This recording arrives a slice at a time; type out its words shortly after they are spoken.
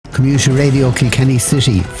Community Radio Kilkenny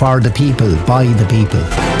City, for the people, by the people.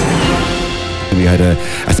 We had a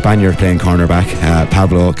Spaniard playing cornerback,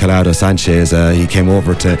 Pablo Calado Sanchez. He came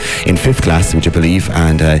over in 5th class, would you believe,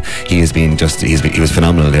 and he was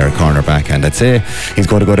phenomenal there, cornerback, and I'd say he's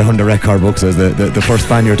going to go down the record books as the first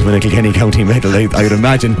Spaniard to win a Kilkenny County medal, I would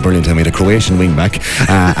imagine. Brilliant. And we had a Croatian wingback,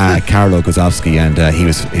 Karlo Kozowski, and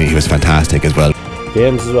he was fantastic as well.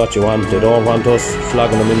 Games is what you want. They don't want us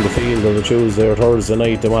flogging them in the field on a Tuesday or Thursday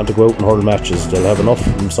night. They want to go out and hurl matches. They'll have enough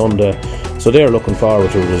from Sunday, so they're looking forward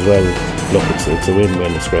to it as well. Look, it's a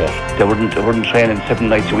win-win. It's great. They wouldn't train 7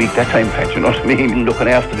 nights a week that time, Pat, you know what I mean? Looking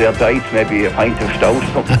after their diet, maybe a pint of stout,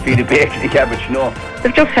 something, feed a bacon, cabbage, you know.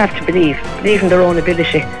 They just have to believe in their own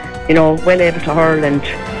ability. You know, well able to hurl and,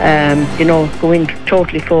 go in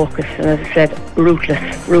totally focused. And as I said,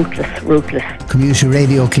 ruthless. Community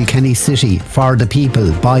Radio Kilkenny City, for the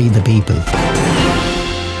people, by the people.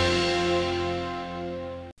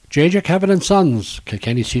 JJ Cavan and Sons,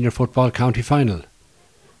 Kilkenny Senior Football County Final.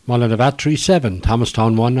 Mullinavat 3-7,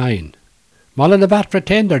 Thomastown 1-9. Mullinavat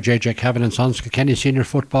retained their JJ Cavan and Sons Kilkenny Senior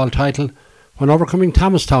Football title when overcoming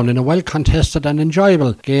Thomastown in a well-contested and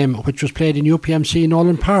enjoyable game which was played in UPMC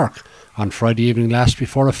Nolan Park on Friday evening last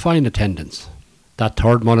before a fine attendance. That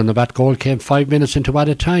third Mullinavat goal came 5 minutes into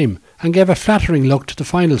added time and gave a flattering look to the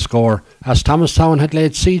final score, as Thomastown had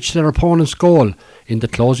laid siege to their opponent's goal in the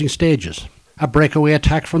closing stages. A breakaway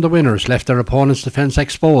attack from the winners left their opponent's defence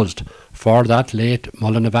exposed for that late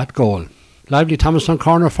Mullinavat goal. Lively Thomastown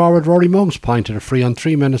corner forward Rory Monks pointed a free on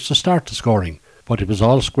 3 minutes to start the scoring, but it was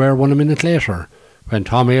all square 1 minute later when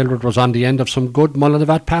Tom Aylward was on the end of some good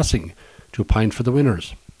Mullinavat passing to point for the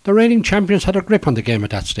winners. The reigning champions had a grip on the game at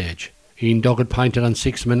that stage. Ian Duggan pointed on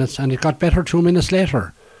 6 minutes, and it got better 2 minutes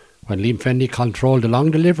later when Liam Fenley controlled a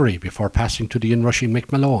long delivery before passing to the inrushing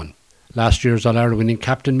Mick Malone. Last year's All-Ireland winning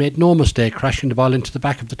captain made no mistake crashing the ball into the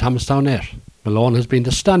back of the Thomastown net. Malone has been the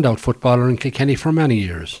standout footballer in Kilkenny for many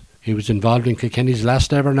years. He was involved in Kilkenny's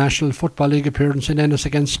last ever National Football League appearance in Ennis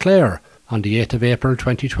against Clare on the 8th of April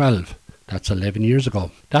 2012. That's 11 years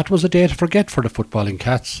ago. That was a day to forget for the footballing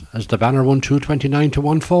Cats, as the banner won 229 to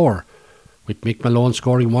 1-4, with Mick Malone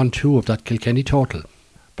scoring 1-2 of that Kilkenny total.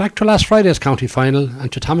 Back to last Friday's county final,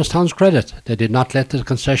 and to Thomastown's credit, they did not let the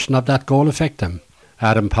concession of that goal affect them.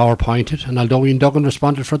 Adam Power pointed, and although Ian Duggan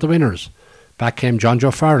responded for the winners, back came John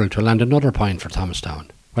Joe Farrell to land another point for Thomastown.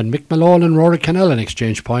 When Mick Malone and Rory Cannellan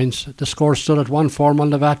exchanged points, the score stood at 1-4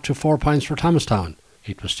 Mullinavat to 4 points for Thomastown.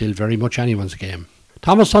 It was still very much anyone's game.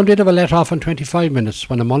 Thomastown did have a let-off on 25 minutes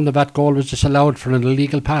when a Mullinavat goal was disallowed for an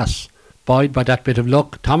illegal pass. Buoyed by that bit of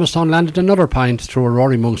luck, Thomastown landed another point through a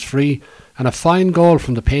Rory Monks free and a fine goal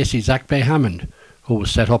from the pacey Zach Bay Hammond, who was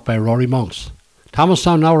set up by Rory Monks.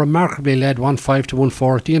 Thomastown now remarkably led 1-5 to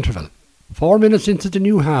 1-4 at the interval. 4 minutes into the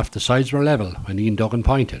new half, the sides were level when Ian Duggan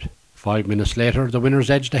pointed. 5 minutes later, the winners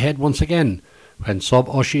edged ahead once again when sub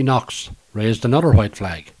Oshie Knox raised another white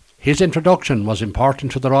flag. His introduction was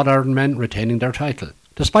important to the Rod Ireland men retaining their title.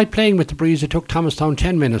 Despite playing with the breeze, it took Thomastown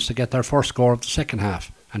 10 minutes to get their first score of the second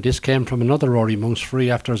half, and this came from another Rory Monks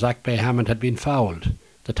free after Zach Bay Hammond had been fouled.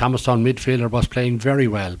 The Thomastown midfielder was playing very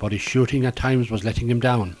well, but his shooting at times was letting him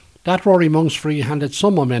down. That Rory Monks free handed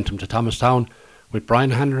some momentum to Thomastown, with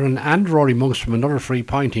Brian Hanlon and Rory Monks from another free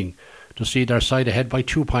pointing to see their side ahead by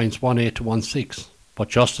 2 points, 1-8 to 1-6. But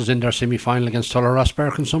just as in their semi-final against Tullerross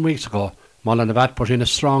Berkin some weeks ago, Mullinavat put in a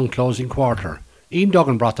strong closing quarter. Ian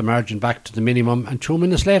Duggan brought the margin back to the minimum, and 2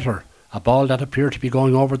 minutes later, a ball that appeared to be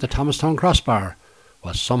going over the Thomastown crossbar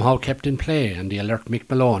was somehow kept in play, and the alert Mick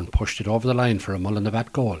Malone pushed it over the line for a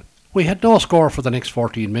Mullinavat goal. We had no score for the next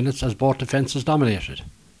 14 minutes as both defences dominated.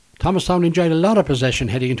 Thomastown enjoyed a lot of possession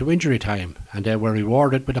heading into injury time, and they were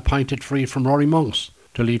rewarded with a pointed free from Rory Monks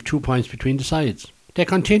to leave 2 points between the sides. They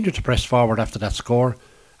continued to press forward after that score,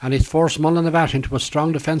 and it forced Mullinavat into a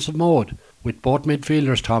strong defensive mode, with both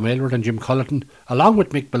midfielders Tom Aylward and Jim Culleton, along with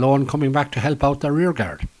Mick Malone, coming back to help out their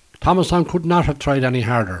rearguard. Thomastown could not have tried any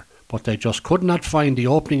harder, but they just could not find the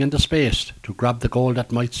opening and the space to grab the goal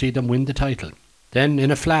that might see them win the title. Then,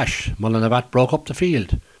 in a flash, Mullinavat broke up the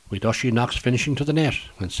field, with Oshie Knox finishing to the net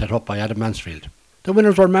when set up by Adam Mansfield. The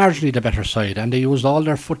winners were marginally the better side, and they used all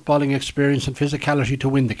their footballing experience and physicality to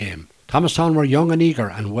win the game. Thomastown were young and eager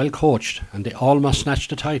and well coached, and they almost snatched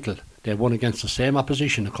the title they won against the same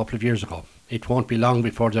opposition a couple of years ago. It won't be long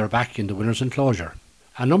before they're back in the winners' enclosure.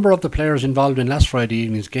 A number of the players involved in last Friday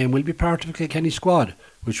evening's game will be part of the Kilkenny squad,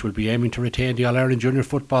 which will be aiming to retain the All-Ireland Junior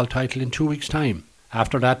Football title in 2 weeks' time.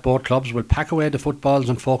 After that, both clubs will pack away the footballs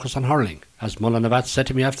and focus on hurling. As Mullinavat said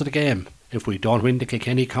to me after the game, if we don't win the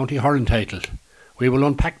Kilkenny County hurling title, we will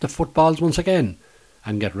unpack the footballs once again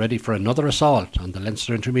and get ready for another assault on the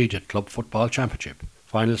Leinster Intermediate Club Football Championship.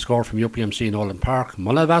 Final score from UPMC in Nolan Park,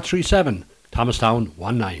 Mullinavat 3-7, Thomastown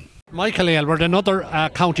 1-9. Michael Aylward, another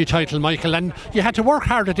county title, Michael, and you had to work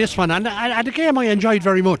hard at this one, and at a game I enjoyed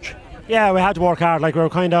very much. Yeah, we had to work hard. Like, we were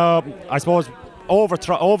kind of, I suppose,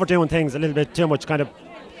 overdoing things a little bit too much, kind of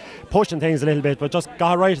pushing things a little bit, but just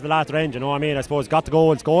got right at the latter end, you know what I mean? I suppose got the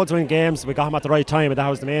goals win games, we got them at the right time, and that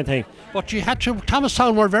was the main thing. But you had to,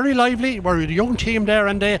 Thomastown were very lively, were a young team there,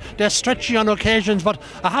 and they stretched you on occasions, but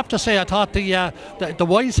I have to say I thought the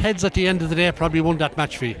wise heads at the end of the day probably won that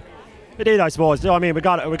match for you. We did, I suppose. You know what I mean?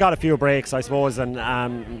 We got a few breaks, I suppose,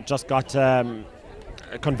 and just got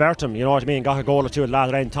convert them, you know what I mean? Got a goal or two at the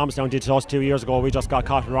latter end. Thomastown did to us 2 years ago. We just got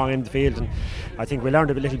caught wrong in the field, and I think we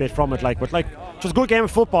learned a little bit from it. But it was a good game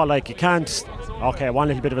of football. Like, you can't, okay, one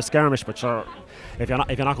little bit of a skirmish, but sure, if you're not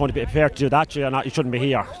going to be prepared to do that, you shouldn't be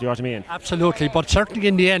here. Do you know what I mean? Absolutely, but certainly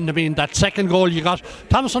in the end, I mean, that second goal you got,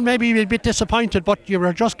 Thomastown maybe a bit disappointed, but you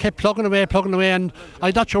were just kept plugging away, and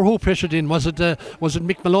I not sure who pushed it in. Was it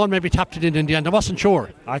Mick Malone maybe tapped it in the end? I wasn't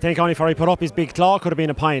sure. I think only for he put up his big claw could have been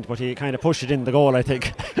a point, but he kind of pushed it in the goal, I think.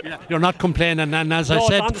 Yeah, you're not complaining, and as I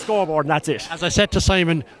said, it's on the scoreboard, and that's it. As I said to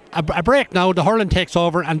Simon, a break now, the hurling takes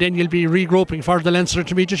over, and then you'll be regrouping for the Leinster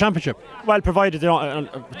Intermediate Championship. Well, provided they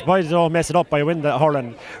don't mess it up by winning the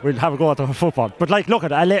hurling, we'll have a go at the football. But look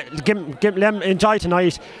at it, let them enjoy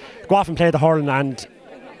tonight, go off and play the hurling, and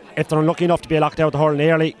if they're unlucky enough to be locked out the hurling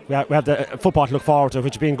early, we have the football to look forward to,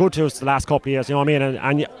 which has been good to us the last couple of years, you know what I mean?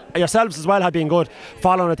 And yourselves as well have been good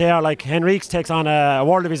following it there. Like, Henriques takes on a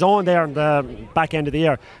world of his own there in the back end of the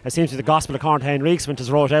year. It seems to be the gospel according to Henriques when it's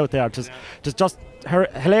wrote out there. It's just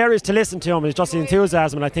hilarious to listen to him. It's just the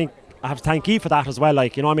enthusiasm, and I think I have to thank you for that as well,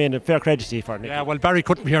 like, you know what I mean, fair credit to you for it. Yeah, well, Barry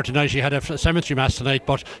couldn't be here tonight, he had a cemetery mass tonight,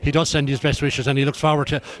 but he does send his best wishes, and he looks forward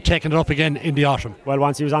to taking it up again in the autumn. Well,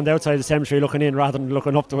 once he was on the outside of the cemetery looking in rather than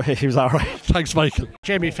looking up the way, he was alright. Thanks, Michael.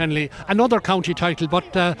 Jamie Fennelly, another county title,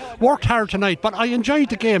 but worked hard tonight, but I enjoyed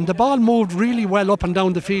the game. The ball moved really well up and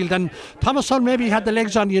down the field, and Thomastown maybe had the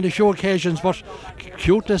legs on you on a few occasions, but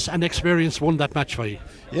cuteness and experience won that match for you.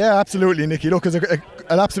 Yeah, absolutely, Nicky. Look, it's an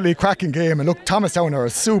absolutely cracking game, and look, Thomastown are a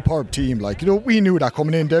superb team. Like, you know, we knew that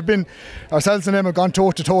coming in. They've been, ourselves and them have gone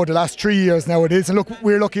toe to toe the last 3 years nowadays, and look,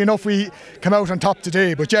 we're lucky enough we come out on top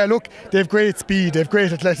today. But yeah, look, they've great speed, they've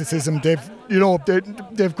great athleticism,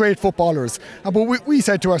 they've great footballers. But we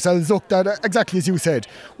said to ourselves, look, that exactly as you said,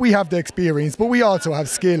 we have the experience, but we also have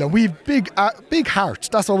skill, and we've big heart.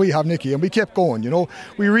 That's what we have, Nicky, and we kept going. You know,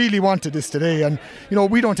 we really wanted this today, and you know,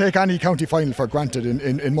 we don't take any county final for granted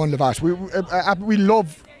in Mullinavat. We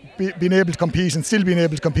love being able to compete and still being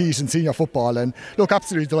able to compete in senior football, and look,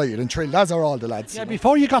 absolutely delighted and thrilled, as are all the lads. Yeah,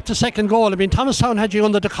 before you got the second goal, I mean, Thomastown had you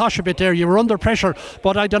under the cosh a bit there, you were under pressure,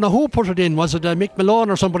 but I don't know who put it in. Was it Mick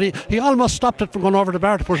Malone or somebody? He almost stopped it from going over the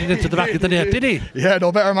bar to put it into the back of the net, did he? Yeah,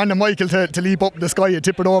 no better man than Michael to leap up in the sky and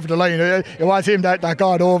tip it over the line. It was him that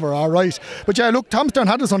got over, alright. But yeah, look, Thomastown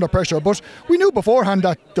had us under pressure, but we knew beforehand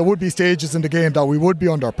that there would be stages in the game that we would be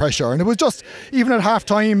under pressure, and it was just, even at half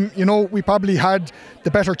time, you know, we probably had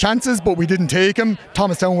the better chances, but we didn't take them.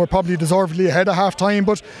 Thomastown were probably deservedly ahead at half time,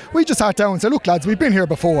 but we just sat down and said, look lads, we've been here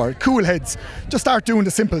before, cool heads, just start doing the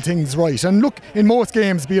simple things right. And look, in most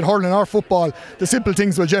games, be it hurling or football, the simple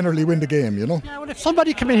things will generally win the game, you know. Yeah, well, if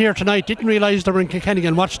somebody came in here tonight, didn't realise they were in Kilkenny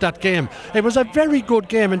and watched that game, it was a very good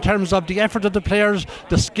game in terms of the effort of the players,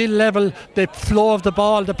 the skill level, the flow of the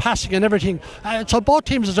ball, the passing and everything. So both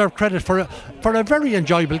teams deserve credit for a very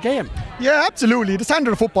enjoyable game. Yeah, absolutely. The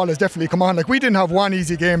standard of football has definitely come on. Like, we didn't have one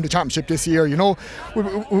easy game, the championship this year, you know.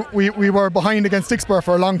 We were behind against Dixborough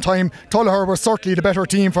for a long time. Tullogher were certainly the better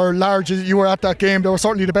team for large. You were at that game. They were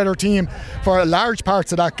certainly the better team for large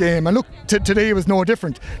parts of that game. And look, today was no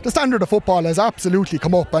different. The standard of football has absolutely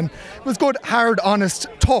come up, and it was good, hard, honest,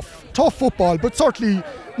 tough football, but certainly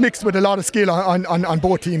mixed with a lot of skill on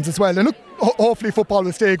both teams as well. And look, hopefully football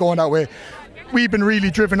will stay going that way. We've been really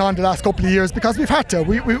driven on the last couple of years because we've had to.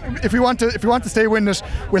 If we want to stay winning it,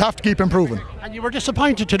 we'll have to keep improving. And you were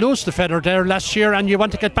disappointed to lose the feather there last year, and you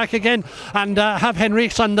want to get back again and have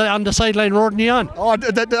Henriques on the sideline roaring you on. Oh,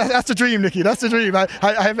 that's the dream, Nicky. That's the dream. I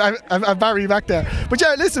have Barry back there. But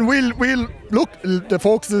yeah, listen, we'll look. The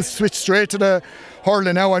focus is switched straight to the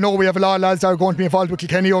hurling now. I know we have a lot of lads that are going to be involved with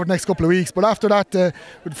Kilkenny over the next couple of weeks, but after that, the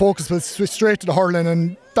focus will switch straight to the hurling,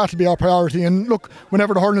 and that'll be our priority. And look,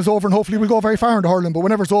 whenever the hurling is over, and hopefully we'll go very far in the hurling, but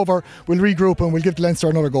whenever it's over, we'll regroup and we'll give the Leinster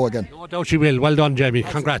another go again. No doubt you will. Well done, Jamie.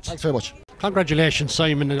 Congrats. Thanks very much. Congratulations,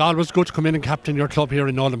 Simon. It's always good to come in and captain your club here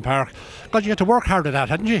in Nolan Park. God, you had to work hard at that,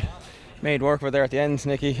 hadn't you? Made work for there at the end,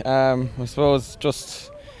 Nicky. I suppose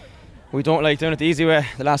just we don't like doing it the easy way.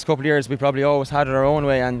 The last couple of years we probably always had it our own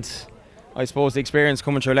way, and I suppose the experience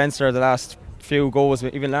coming through Leinster the last few goals,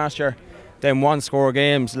 even last year, them one-score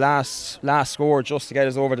games, last score just to get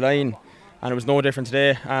us over the line, and it was no different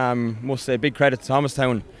today. Must say big credit to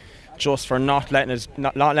Thomastown just for not letting us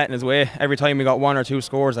away. Every time we got 1 or 2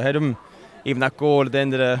 scores ahead of them, even that goal at the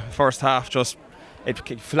end of the first half, just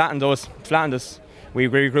it flattened us. We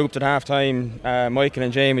regrouped at half time. Michael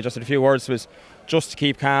and Jamie just had a few words to us just to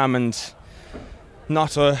keep calm and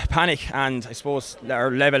not to panic, and I suppose our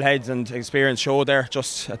level heads and experience showed there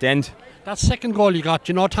just at the end. That second goal you got,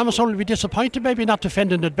 Thomastown will be disappointed maybe not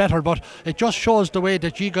defending it better, but it just shows the way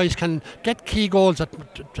that you guys can get key goals at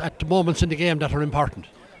the moments in the game that are important.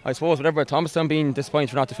 I suppose whatever Thomastown being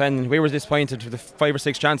disappointed for not defending, we were disappointed for the 5 or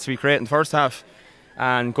 6 chances we created in the first half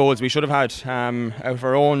and goals we should have had. Out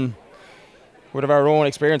of our own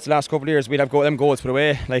experience the last couple of years, we'd have them goals put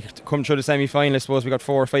away. Like come through the semi-final, I suppose we got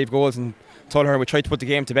 4 or 5 goals and told her we tried to put the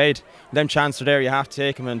game to bed. Them chances are there, you have to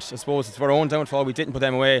take them, and I suppose it's our own downfall we didn't put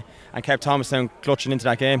them away and kept Thomastown clutching into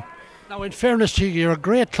that game. Now, in fairness to you, you're a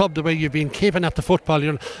great club the way you've been keeping at the football.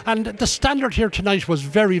 And the standard here tonight was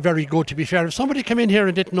very, very good, to be fair. If somebody came in here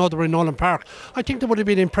and didn't know they were in Nolan Park, I think they would have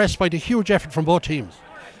been impressed by the huge effort from both teams.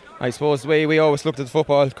 I suppose the way we always looked at the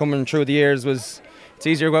football coming through the years was it's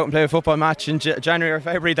easier to go out and play a football match in January or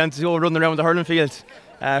February than to go running around the hurling field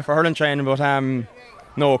for hurling training. But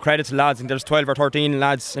no, credit to the lads. I think there's 12 or 13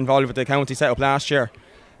 lads involved with the county set up last year.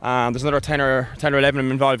 There's another 10 or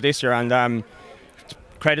 11 involved this year, and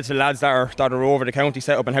credit to the lads that are over the county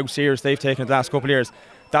setup and how serious they've taken it the last couple of years.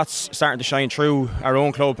 That's starting to shine through our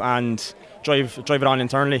own club and drive it on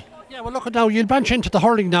internally. Yeah, well, look at now, you'll branch into the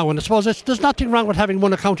hurling now, and I suppose there's nothing wrong with having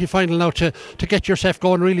won a county final now to get yourself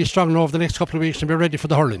going really strong over the next couple of weeks and be ready for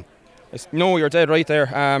the hurling. No, you're dead right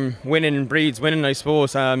there. Winning breeds winning, I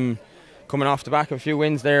suppose. Coming off the back of a few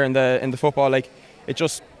wins there in the football, like it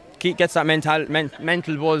just gets that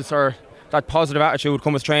mental buzz or that positive attitude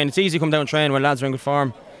come with training. It's easy to come down and train when lads are in good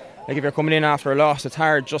form. Like if you're coming in after a loss, it's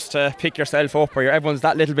hard just to pick yourself up, or everyone's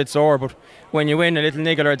that little bit sore. But when you win, a little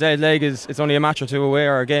niggle or a dead leg it's only a match or 2 away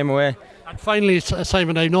or a game away. And finally,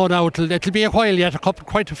 Simon, I know now it'll be a while yet,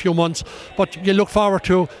 quite a few months, but you look forward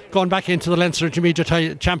to going back into the Leinster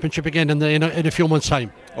Intermediate Championship again in a few months'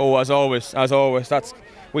 time. Oh, as always.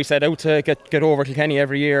 We set out to get over Kilkenny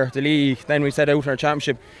every year, the league, then we set out our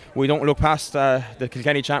championship. We don't look past the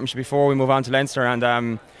Kilkenny championship before we move on to Leinster, and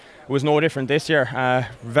it was no different this year.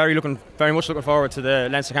 Very much looking forward to the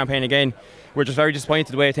Leinster campaign again. We're just very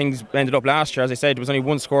disappointed the way things ended up last year. As I said, it was only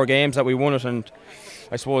 1-score games that we won it, and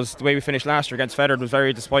I suppose the way we finished last year against Fethard was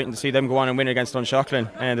very disappointing to see them go on and win against Dunshaughlin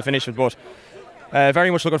and the finish it. But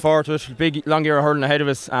very much looking forward to it. Big long year of hurling ahead of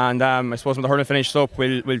us, and I suppose when the hurling finishes up,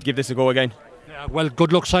 we'll give this a go again. Well,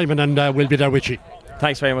 good luck, Simon, and we'll be there with you.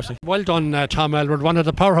 Thanks very much. Well done, Tom Elwood, one of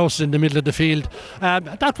the powerhouses in the middle of the field.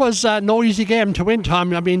 That was no easy game to win,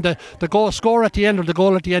 Tom. I mean, the score at the end, or the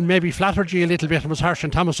goal at the end, maybe flattered you a little bit and was harsh on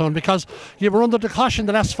Thomastown because you were under the caution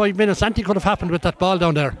the last 5 minutes. Anything could have happened with that ball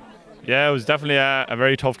down there. Yeah, it was definitely a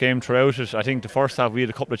very tough game throughout it. I think the first half we had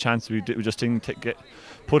a couple of chances, we just didn't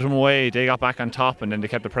put them away. They got back on top and then they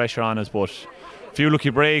kept the pressure on us, but a few lucky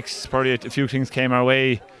breaks, probably a few things came our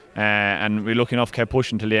way. And we lucky enough kept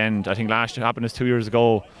pushing till the end. I think last year happened 2 years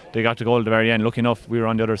ago, they got the goal at the very end. Lucky enough we were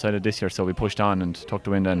on the other side of this year, so we pushed on and took the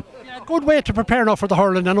win then. Yeah, good way to prepare now for the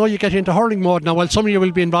hurling. I know you get into hurling mode now. Well, some of you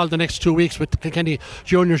will be involved the next 2 weeks with the Kilkenny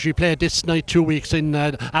Juniors. You play this night 2 weeks in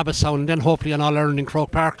Abbottstown and then hopefully an All-Ireland in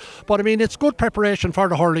Croke Park. But I mean, it's good preparation for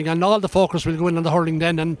the hurling, and all the focus will go in on the hurling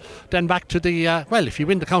then, and then back to the well, if you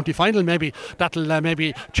win the county final, maybe that'll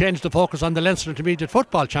maybe change the focus on the Leinster Intermediate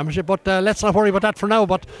Football Championship. But let's not worry about that for now.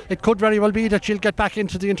 But it could very well be that you'll get back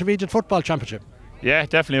into the Intermediate Football Championship. Yeah,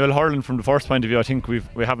 definitely. Well, hurling from the first point of view, I think we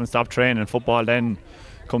haven't stopped training. Football then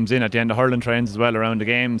comes in at the end of hurling trains as well around the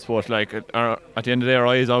games, but like at the end of the day our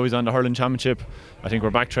eye is always on the hurling championship. I think we're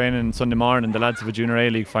back training Sunday morning. The lads have a Junior A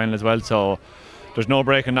League final as well, so there's no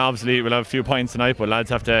breaking. Obviously we'll have a few points tonight, but lads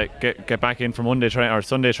have to get back in for Monday or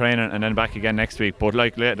Sunday training and then back again next week. But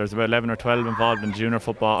like there's about 11 or 12 involved in junior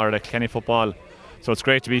football or the Kilkenny football, so it's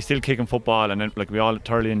great to be still kicking football, and then, like, we all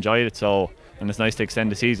thoroughly enjoyed it. So, and it's nice to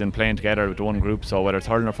extend the season playing together with one group. So whether it's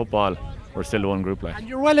hurling or football, we're still one group. Like. And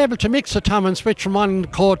you're well able to mix it, Tom, and switch from one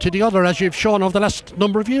code to the other, as you've shown over the last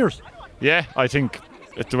number of years. Yeah, I think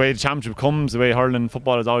it's the way the championship comes, the way hurling and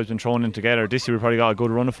football has always been thrown in together. This year we probably got a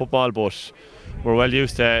good run of football, but we're well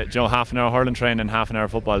used to half an hour hurling training and half an hour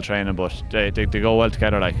football training, but they go well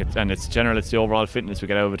together, like it, and it's the overall fitness we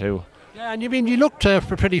get out of it too. Yeah, and you looked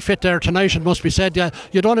pretty fit there tonight, it must be said.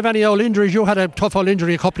 You don't have any old injuries. You had a tough old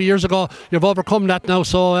injury a couple of years ago. You've overcome that now,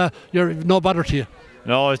 so you're no bother to you.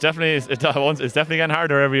 No, it's definitely getting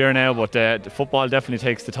harder every year now, but football definitely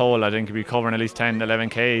takes the toll. I think you'll be covering at least 10,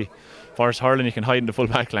 11k for hurling you can hide in the full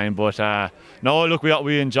back line. But no, look,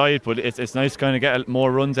 we enjoy it, but it's nice to kind of get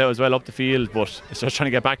more runs out as well up the field. But it's just trying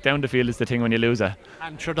to get back down the field is the thing when you lose it.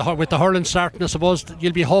 I'm sure with the hurling starting, I suppose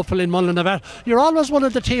you'll be hopeful in Mullinavat. You're always one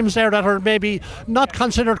of the teams there that are maybe not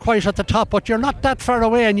considered quite at the top, but you're not that far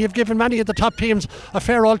away, and you've given many of the top teams a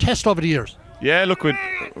fair old test over the years. Yeah, look,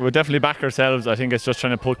 we'll definitely back ourselves. I think it's just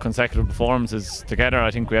trying to put consecutive performances together.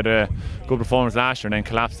 I think we had a good performance last year and then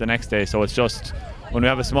collapsed the next day. So it's just, when we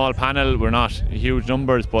have a small panel, we're not huge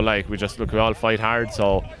numbers, but like we all fight hard.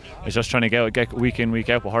 So it's just trying to get week in,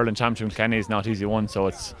 week out. But hurling championship Kenny is not easy one,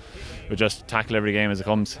 so we just tackle every game as it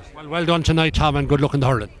comes. Well done tonight, Tom, and good luck in the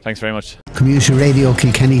hurling. Thanks very much. Community Radio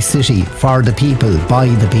Kilkenny City, for the people, by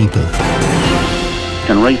the people.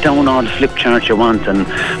 And write down all the flip charts you want and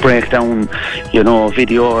break down,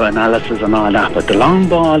 video analysis and all that. But the long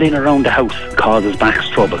ball in around the house causes backs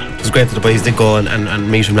trouble. It was great that the boys did go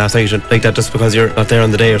and meet him last night. Like that, just because you're not there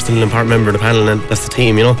on the day, you're still an important member of the panel, and that's the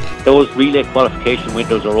team, Those relay qualification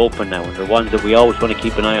windows are open now, and they're ones that we always want to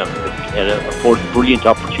keep an eye on. It affords brilliant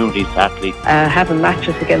opportunities to athletes. Having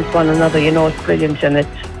matches against one another, it's brilliant, and it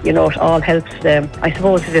all helps I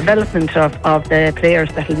suppose the development of the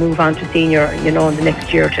players that will move on to senior, in the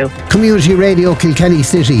next year or two. Community Radio Kilkenny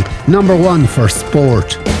City, #1 for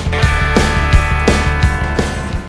sport.